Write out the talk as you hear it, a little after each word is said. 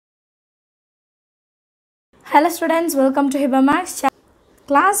Hello students, welcome to Hiba Max.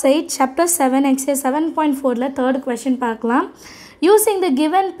 Class 8, Chapter 7, Exercise 7.4 third question பார்க்கலாம். Using the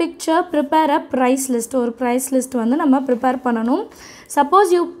given picture, prepare a price list. ஒரு price list வந்து நம்ம prepare பண்ணணும். Suppose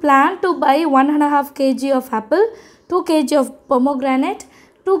you plan to buy 1.5 kg of apple, 2 kg of pomegranate,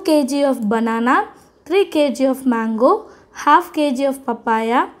 2 kg of banana, 3 kg of mango, half kg of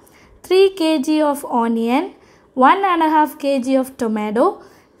papaya, 3 kg of onion, 1.5 kg of tomato,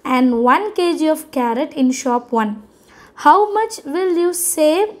 and 1 kg of carrot in shop 1. How much will you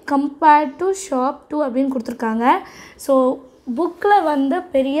save compared to shop 2 அப்படின்னு கொடுத்துருக்காங்க. So புக்கில் வந்து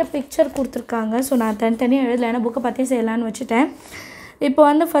பெரிய picture கொடுத்துருக்காங்க. So நான் தனித்தனியாக எழுதலை, ஏன்னா புக்கை பற்றி செய்யலான்னு வச்சுட்டேன். இப்போ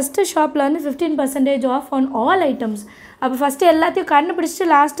வந்து ஃபஸ்ட்டு ஷாப்பில் வந்து 15% ஆஃப் ஆன் ஆல் ஐட்டம்ஸ். அப்போ ஃபஸ்ட்டு எல்லாத்தையும் கண்டுபிடிச்சிட்டு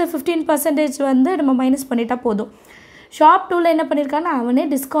லாஸ்ட்டு 15% வந்து நம்ம மைனஸ் பண்ணிட்டா போதும். ஷாப் 2ல் என்ன பண்ணியிருக்காங்கன்னா அவனே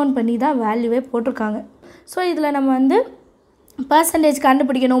டிஸ்கவுண்ட் பண்ணி தான் வேல்யூவே போட்டிருக்காங்க. ஸோ இதில் நம்ம வந்து பர்சன்டேஜ்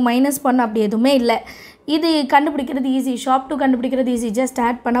கண்டுபிடிக்கணும், மைனஸ் பண்ண அப்படி எதுவுமே இல்லை. இது கண்டுபிடிக்கிறது ஈஸி, ஷாப் 2 கண்டுபிடிக்கிறது ஈஸி, ஜஸ்ட்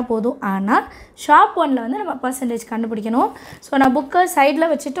ஆட் பண்ணால் போதும். ஆனால் ஷாப் 1ல் வந்து நம்ம பர்சன்டேஜ் கண்டுபிடிக்கணும். ஸோ நான் புக்கை சைடில்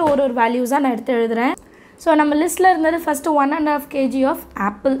வச்சுட்டு ஒரு வேல்யூஸாக நான் எடுத்து எழுதுகிறேன். ஸோ நம்ம லிஸ்ட்டில் இருந்தது ஃபஸ்ட்டு 1.5 kg ஆஃப்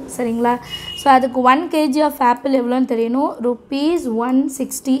ஆப்பிள், சரிங்களா? ஸோ அதுக்கு 1 kg ஆஃப் ஆப்பிள் எவ்வளோன்னு தெரியணும்,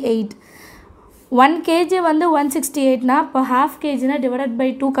 ₹168. 1 kg வந்து 168னா இப்போ half kgனா டிவைடட் பை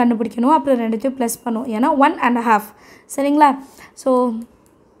 2 கண்டுபிடிக்கணும். அப்புறம் ரெண்டுத்தையும் ப்ளஸ் பண்ணும், ஏன்னா 1.5, சரிங்களா? So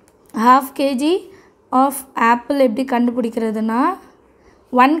half kg of apple எப்படி கண்டுபிடிக்கிறதுனா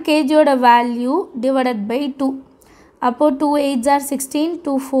 1 kgோட வேல்யூ டிவைடட் பை 2. அப்போது 2 8s are 16,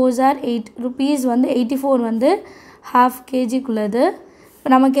 2 4s are 8. rupees வந்து 84 வந்து half kgக்குள்ளது. இப்போ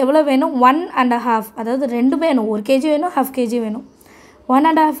நமக்கு எவ்வளோ வேணும், 1.5, அதாவது ரெண்டுமே வேணும், 1 kg வேணும், half kg வேணும்.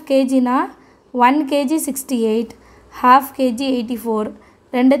 1.5 kgனா 1 kg 68, half kg 84.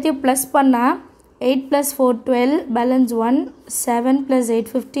 ரெண்டத்தையும் ப்ளஸ் பண்ணால் 8 + 4 12, பேலன்ஸ் 1, 7 + 8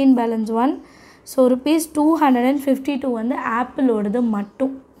 15, பேலன்ஸ் 1. ஸோ ₹252 வந்து ஆப்பிளோடது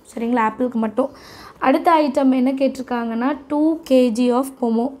மட்டும், சரிங்களா? ஆப்பிளுக்கு மட்டும். அடுத்த ஐட்டம் என்ன கேட்டிருக்காங்கன்னா 2 kg ஆஃப்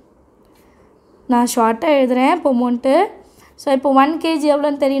பொமோ. நான் ஷார்ட்டாக எழுதுகிறேன் பொமோன்ட்டு. ஸோ இப்போ 1 kg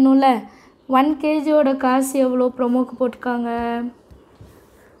எவ்வளோன்னு தெரியணும்ல. 1 kgயோட காசு எவ்வளோ ப்ரொமோக்கு போட்டிருக்காங்க,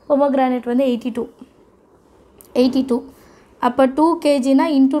 பொமோகிரானேட் வந்து 82. அப்போ 2 kgனா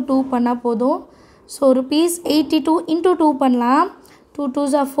இன்ட்டு 2 பண்ணால் போதும். ஸோ ₹82 இன்ட்டு 2 பண்ணலாம். 2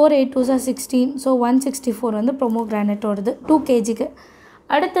 2s are 4, 8 2s are 16. So 164 வந்து பொமோகிரானேட்டோடது 2 kgக்கு.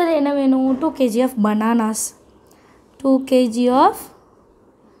 அடுத்தது என்ன வேணும், 2 kg of bananas. 2 kg of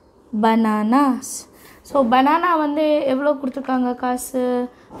bananas. So banana வந்து எவ்வளோ கொடுத்துருக்காங்க காசு,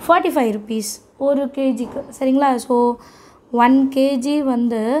 ₹45 ஒரு kgக்கு, சரிங்களா? ஸோ 1 kg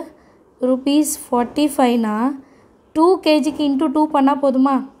வந்து ₹45னா 2 kgக்கு இன்ட்டு 2 பண்ணால்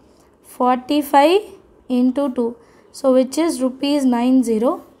போதுமா, 45 into 2. So which is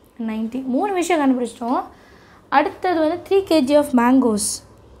 ₹90. 3 விஷயம் கண்டுபிடிச்சிட்டோம். அடுத்தது வந்து 3 kg of mangoes.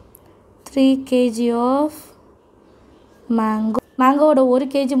 3 kg of மேங்கோவோட 1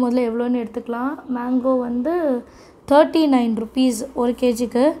 kg முதல்ல எவ்வளோன்னு எடுத்துக்கலாம். மேங்கோ வந்து ₹39 ஒரு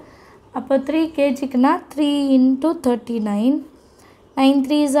kgக்கு. அப்போ 3 kgக்குனா 3 into 39. 9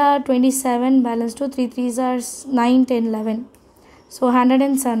 3s are 27, balance 2, 3 3s are 9 10 11. So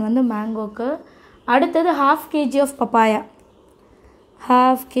 107 வந்து மேங்கோக்கு. அடுத்தது half kg of papaya.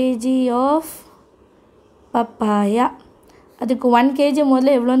 half kg of papaya, அதுக்கு 1 kg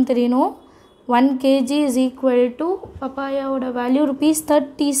முதல்ல எவ்வளோன்னு தெரியணும். 1 kg is equal to பப்பாயாவோட value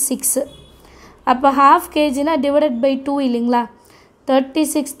 ₹36. அப்போ half kgனா டிவைடட் பை 2 இல்லைங்களா.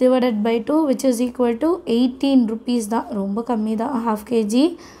 36 divided by 2 which is equal to ₹18 தான், ரொம்ப கம்மி தான் half kg.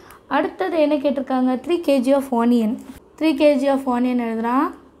 அடுத்தது என்ன கேட்டிருக்காங்க, 3 kg half onion. 3 kg half onion எழுதுகிறான்,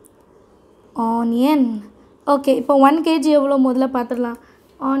 ஆனியன். ஓகே, இப்போ 1 kg எவ்வளோ முதல்ல பார்த்துடலாம்.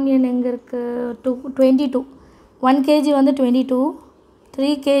 ஆனியன் எங்கே இருக்குது, 22. 1 kg வந்து 22,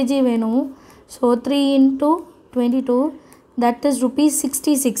 3 kg வேணும். So 3 into 22 that is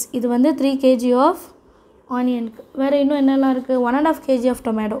 ₹66. இது வந்து 3 kg ஆஃப் ஆனியனுக்கு. வேறு இன்னும் என்னெல்லாம் இருக்குது, 1.5 kg of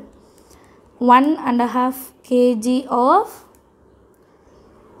tomato. 1.5 kg of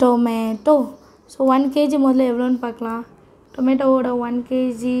tomato. So 1 kg முதல்ல எவ்வளோன்னு பார்க்கலாம். டொமேட்டோவோட 1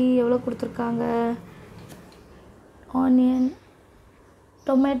 kg எவ்வளோ கொடுத்துருக்காங்க, ஆனியன்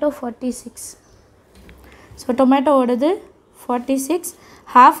டொமேட்டோ 46. ஸோ டொமேட்டோவோடது 46.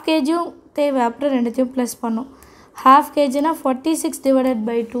 half kgயும் தேவை, அப்புறம் ரெண்டுத்தையும் ப்ளஸ் பண்ணும். half kgனா 46 divided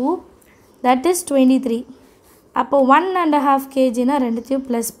by 2 that is 23. அப்போ 1.5 kgனா ரெண்டுத்தையும்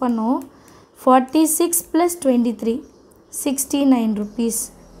ப்ளஸ் பண்ணோம். 46 + 23 ₹69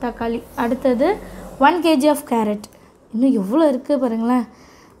 தக்காளி. அடுத்தது 1 kg ஆஃப் கேரட். இன்னும் எவ்வளோ இருக்குது பாருங்களேன்.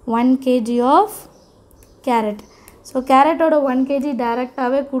 1 kg half carrot. So கேரட்டோட 1 kg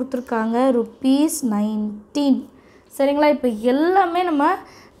டைரெக்டாகவே கொடுத்துருக்காங்க ₹19. சரிங்களா? இப்போ எல்லாமே நம்ம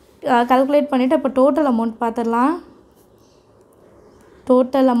கால்குலேட் பண்ணிவிட்டு இப்போ டோட்டல் அமௌண்ட் பார்த்துடலாம்.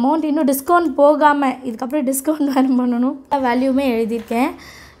 டோட்டல் அமௌண்ட் இன்னும் டிஸ்கவுண்ட் போகாமல் இதுக்கப்புறம் டிஸ்கவுண்ட் வேறு பண்ணணும். வேல்யூமே எழுதியிருக்கேன்.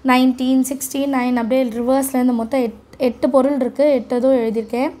 19, 69 அப்படியே ரிவர்ஸ்லேருந்து மொத்தம் 8 பொருள் இருக்குது. 8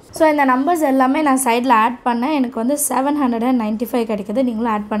 எழுதியிருக்கேன். ஸோ இந்த நம்பர்ஸ் எல்லாமே நான் சைடில் ஆட் பண்ணேன். எனக்கு வந்து 795 கிடைக்குது.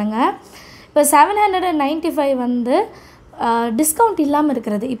 நீங்களும் ஆட் பண்ணுங்கள். இப்போ 795 வந்து டிஸ்கவுண்ட் இல்லாமல்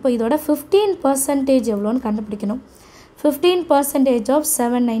இருக்கிறது. இப்போ இதோட 15% எவ்வளோன்னு கண்டுபிடிக்கணும். 15% ஆஃப்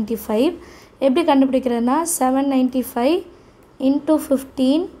 795 எப்படி கண்டுபிடிக்கிறதுனா 795 into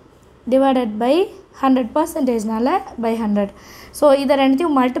 15 divided by 100%னால by 100. So இதை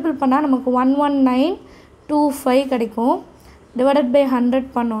ரெண்டுத்தையும் மல்டிபிள் பண்ணால் நமக்கு 11925 கிடைக்கும். டிவைடட் பை 100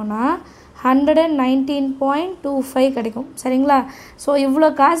 பண்ணோன்னா 119.25 கிடைக்கும். சரிங்களா? ஸோ இவ்வளோ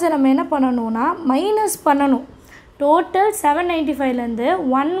காசை நம்ம என்ன பண்ணணும்னா மைனஸ் பண்ணணும். டோட்டல் 795லேருந்து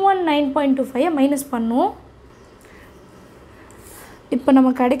 119.25 மைனஸ் பண்ணணும். இப்போ நம்ம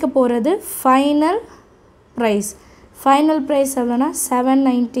கிடைக்க போகிறது ஃபைனல் ப்ரைஸ். ஃபைனல் ப்ரைஸ் எவ்வளோனா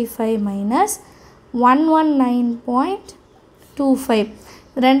 795 மைனஸ் 119.25.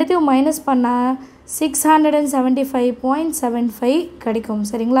 ரெண்டுத்தையும் மைனஸ் பண்ணால் 675.75 கிடைக்கும்.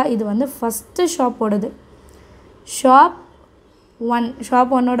 சரிங்களா? இது வந்து ஃபஸ்ட்டு ஷாப்போடது. ஷாப் 1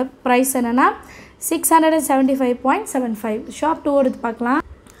 ஷாப் 1ஓட ப்ரைஸ் என்னென்னா 675.75. ஷாப் 2ஓடது பார்க்கலாம்.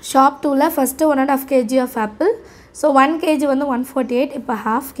 ஷாப் 2ல் first 1.5 kg of apple. So 1 kg வந்து 148. இப்போ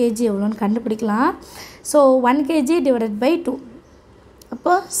 ½ kg எவ்வளோன்னு கண்டுபிடிக்கலாம். ஸோ 1 kg டிவைடட் பை 2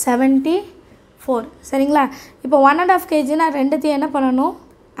 அப்போ 74. சரிங்களா? இப்போ 1.5 kgனா ரெண்டுத்தையும் என்ன பண்ணணும்?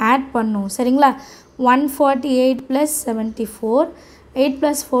 ஆட் பண்ணணும். சரிங்களா? 148 + 74, 8 +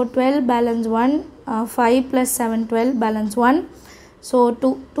 4 12, பேலன்ஸ் 1, 5 + 7 12, பேலன்ஸ் 1. ஸோ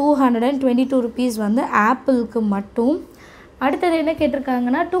 222 rupees வந்து ஆப்பிளுக்கு மட்டும். அடுத்தது என்ன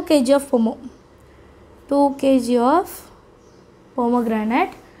கேட்டிருக்காங்கன்னா 2 kg of பொமோ, 2 kg of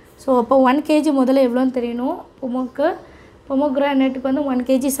pomegranate. So அப்போ 1 kg முதல்ல எவ்வளோன்னு தெரியணும். பொமோகிரானட்டுக்கு வந்து 1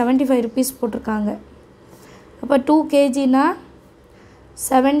 kg 75 rupees போட்டிருக்காங்க. அப்போ 2 kgனா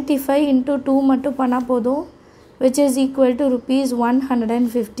 75 into 2 மட்டும் பண்ணால் போதும், which is equal to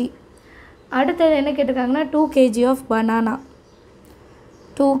 ₹150. அடுத்தது என்ன கேட்டிருக்காங்கன்னா 2 kg of banana,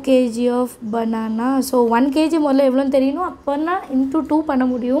 2 kg of banana. So 1 kg முதல்ல எவ்வளோன்னு தெரியணும். அப்போனா into 2 பண்ண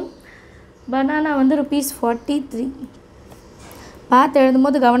முடியும். பனானா வந்து ₹43. பார்த்து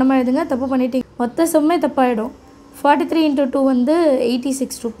எழுதும்போது கவனமாக எழுதுங்க. தப்பு பண்ணிட்டீங்க மொத்த சும்மே தப்பாயிடும். 43 into 2 வந்து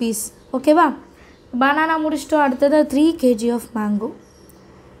 86 rupees. ஓகேவா? பனானா முடிச்சிட்டோம். அடுத்தது 3 kg of mango,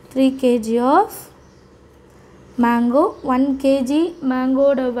 3 kg of mango. 1 kg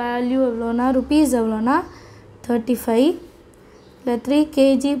மேங்கோட value எவ்வளோனா ருபீஸ் எவ்வளோனா 35. இல்லை 3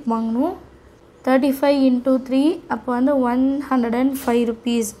 kg வாங்கணும். 35 into 3 அப்போ வந்து 105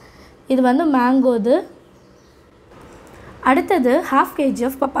 rupees. இது வந்து மேங்கோது. அடுத்தது ½ kg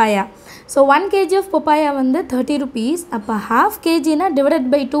of papaya. So 1 kg of papaya வந்து 30 rupees. அப்போ ½ kgனா டிவைடட்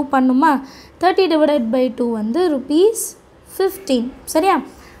பை 2 பண்ணுமா. 30 டிவைடட் பை 2 வந்து ₹15. சரியா?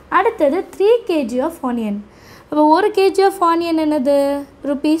 அடுத்தது 3 kg ஆஃப் ஆனியன். அப்போ 1 kg ஆஃப் ஆனியன் என்னது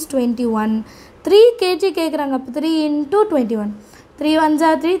 ₹21. 3 kg கேட்குறாங்க. அப்போ 3 into 21, 3 1s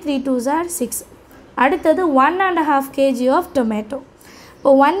are 3, 3 2s are 6. அடுத்தது 1.5 kg ஆஃப் டொமேட்டோ. இப்போ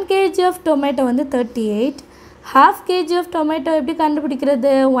 1 kg ஆஃப் டொமேட்டோ வந்து 38. ½ kg ஆஃப் டொமேட்டோ எப்படி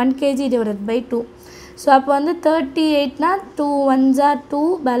கண்டுபிடிக்கிறது. 1 kg டிவைடட் பை 2. ஸோ அப்போ வந்து 38னா 2 1s are 2,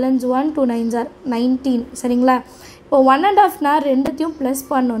 balance 1, 2 9s are 19. சரிங்களா? இப்போ 1.5னா ரெண்டுத்தையும் ப்ளஸ்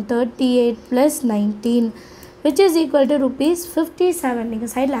பண்ணோம். 38 + 19 which is equal to ₹57.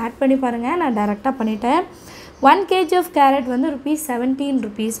 நீங்கள் சைடில் ஆட் பண்ணி பாருங்கள். நான் டைரெக்டாக பண்ணிட்டேன். 1 kg ஆஃப் கேரட் வந்து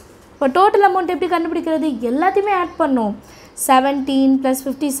 ₹17. இப்போ டோட்டல் அமௌண்ட் எப்படி கண்டுபிடிக்கிறது. எல்லாத்தையுமே ஆட் பண்ணோம். 17 +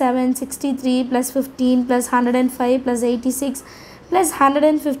 57, 63 + 15 + 105 + 86 +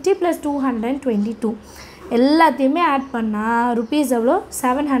 150 + 222 எல்லாத்தையுமே ஆட் பண்ணால் ருபீஸ் எவ்வளோ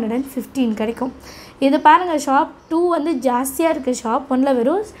 715 கிடைக்கும். இது பாருங்கள். ஷாப் 2 வந்து ஜாஸ்தியாக இருக்குது. ஷாப் 1ல்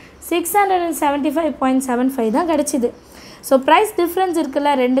வெறும் 675.75 தான் கிடச்சிது. ஸோ ப்ரைஸ் டிஃப்ரென்ஸ் இருக்குல்ல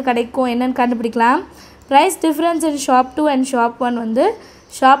ரெண்டு கடைக்கும் என்னென்னு கண்டுபிடிக்கலாம். Price difference in shop 2 and shop 1 வந்து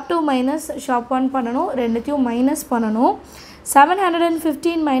ஷாப் 2 மைனஸ் ஷாப் 1 பண்ணணும். ரெண்டுத்தையும் மைனஸ் பண்ணணும்.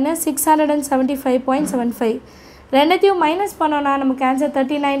 715 மைனஸ் 675.75 ரெண்டுத்தையும் மைனஸ் பண்ணோன்னா நமக்கு ஆன்சர்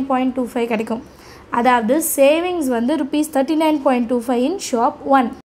 39.25 கிடைக்கும். அதாவது சேவிங்ஸ் வந்து ₹39.25 இன் ஷாப் 1.